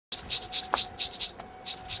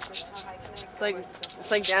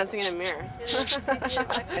It's like dancing in a mirror.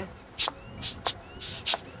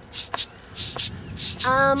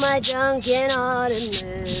 I'm a drunken hearted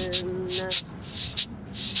man,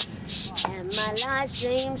 and my life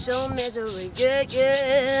seems so misery, yeah,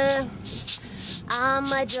 yeah. I'm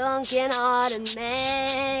a drunken hearted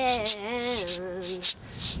man,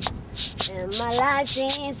 and my life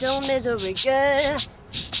seems so misery, yeah.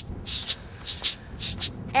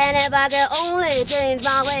 And if I could only change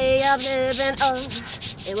my way of living,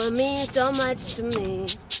 it would mean so much to me.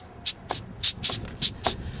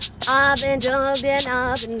 I've been drunk and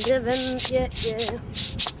I've been living, yeah, yeah.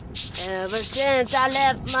 Ever since I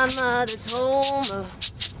left my mother's home,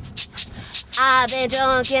 I've been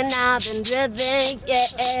drunk and I've been living, yeah.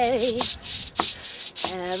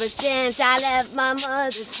 Ever since I left my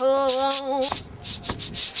mother's home,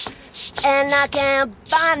 and I can't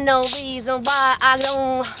find no reason why I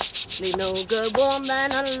don't leave no good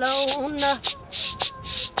woman alone.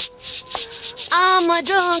 I'm a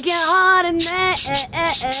drunken hearted man.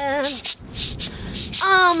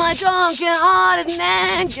 I'm a drunken hearted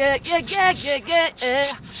man. Yeah, yeah, yeah, yeah,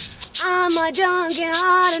 yeah. I'm a drunken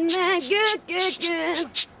hearted man. Yeah, yeah, yeah.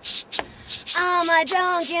 I'm a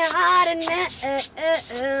drunken hearted man.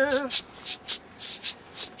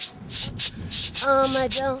 I'm a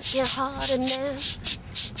drunken hearted man.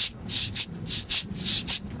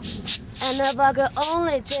 And if I could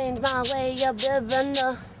only change my way of living,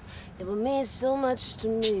 it would mean so much to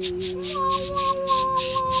me.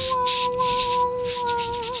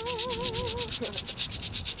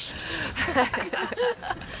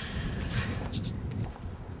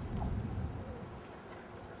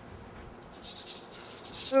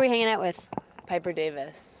 Who are we hanging out with? Piper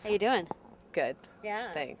Davis. How you doing? Good.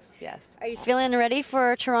 Yeah. Thanks. Yes. Are you feeling ready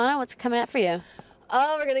for Toronto? What's coming up for you?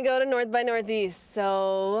 Oh, we're gonna go to North by Northeast.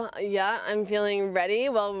 So yeah, I'm feeling ready.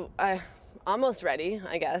 Well, almost ready,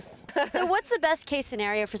 I guess. So what's the best case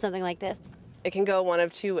scenario for something like this? It can go one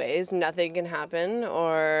of two ways. Nothing can happen,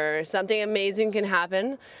 or something amazing can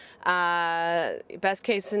happen. Best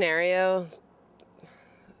case scenario,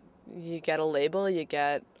 you get a label, you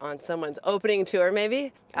get on someone's opening tour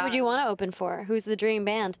maybe. Who would you want to open for? Who's the dream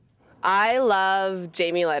band? I love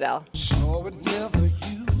Jamie Lydell. So it never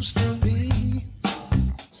used to be.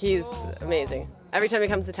 He's amazing. Every time he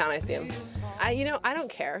comes to town, I see him. I don't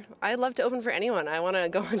care. I'd love to open for anyone. I want to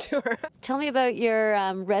go on tour. Tell me about your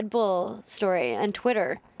Red Bull story and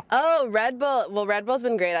Twitter. Oh, Red Bull. Well, Red Bull's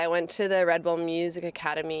been great. I went to the Red Bull Music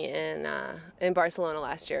Academy in Barcelona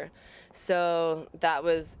last year. So that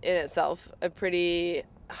was in itself a pretty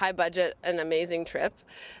high budget and amazing trip.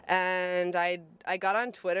 And I got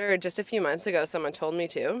on Twitter just a few months ago. Someone told me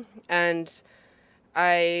to. And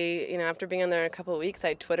after being on there a couple of weeks,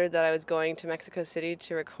 I twittered that I was going to Mexico City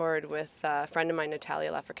to record with a friend of mine,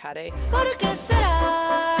 Natalia Lafourcade.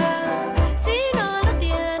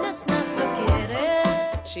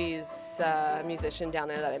 She's a musician down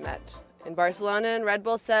there that I met in Barcelona, and Red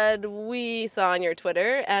Bull said, we saw on your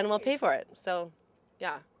Twitter and we'll pay for it. So,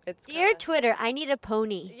 yeah. Dear Twitter, I need a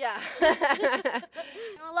pony. Yeah.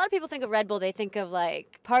 A lot of people think of Red Bull, they think of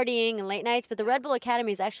like partying and late nights, but the Red Bull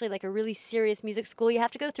Academy is actually like a really serious music school. You have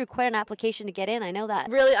to go through quite an application to get in, I know that.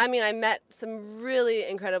 Really, I mean, I met some really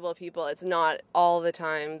incredible people. It's not all the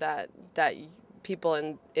time that people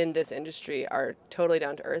in this industry are totally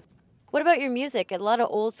down to earth. What about your music? A lot of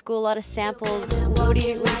old school, a lot of samples. What are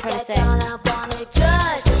you trying to say?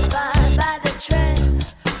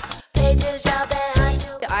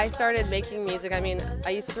 I started making music. I mean, I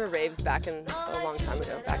used to throw raves back in a long time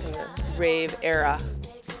ago, back in the rave era.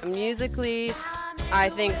 Musically, I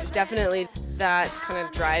think definitely that kind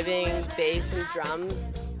of driving bass and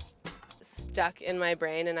drums stuck in my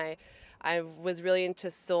brain, and I was really into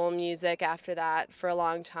soul music after that for a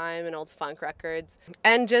long time, and old funk records,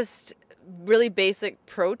 and just really basic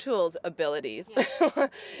Pro Tools abilities.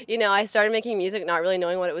 Yeah. I started making music not really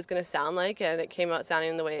knowing what it was going to sound like, and it came out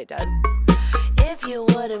sounding the way it does. If you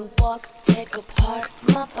wouldn't walk, take apart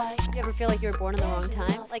my bike. Do you ever feel like you were born in the wrong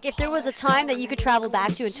time? Like if there was a time that you could travel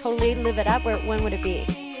back to and totally live it up, when would it be?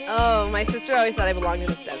 Oh, my sister always thought I belonged in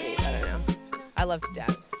the 70s. I don't know. I love to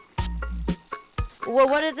dance. Well,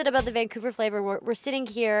 what is it about the Vancouver flavor? We're sitting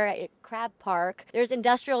here at Crab Park. There's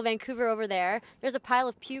industrial Vancouver over there. There's a pile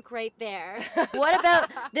of puke right there. What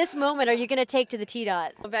about this moment are you going to take to the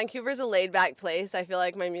T-Dot? Vancouver's a laid-back place. I feel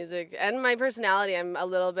like my music and my personality, I'm a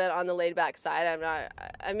little bit on the laid-back side. I'm not.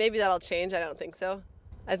 Maybe that'll change. I don't think so.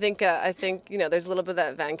 I think there's a little bit of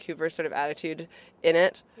that Vancouver sort of attitude in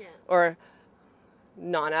it, yeah. Or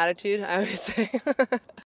non-attitude, I would say.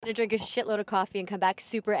 To drink a shitload of coffee and come back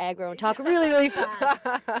super aggro and talk really, really fast.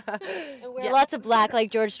 And wear lots of black like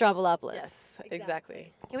George Stroumboulopoulos. Yes,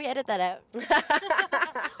 Exactly. Can we edit that out? We'll be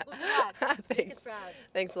back. Make us Thanks. proud.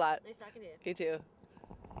 Thanks a lot. Nice talking to you. You too.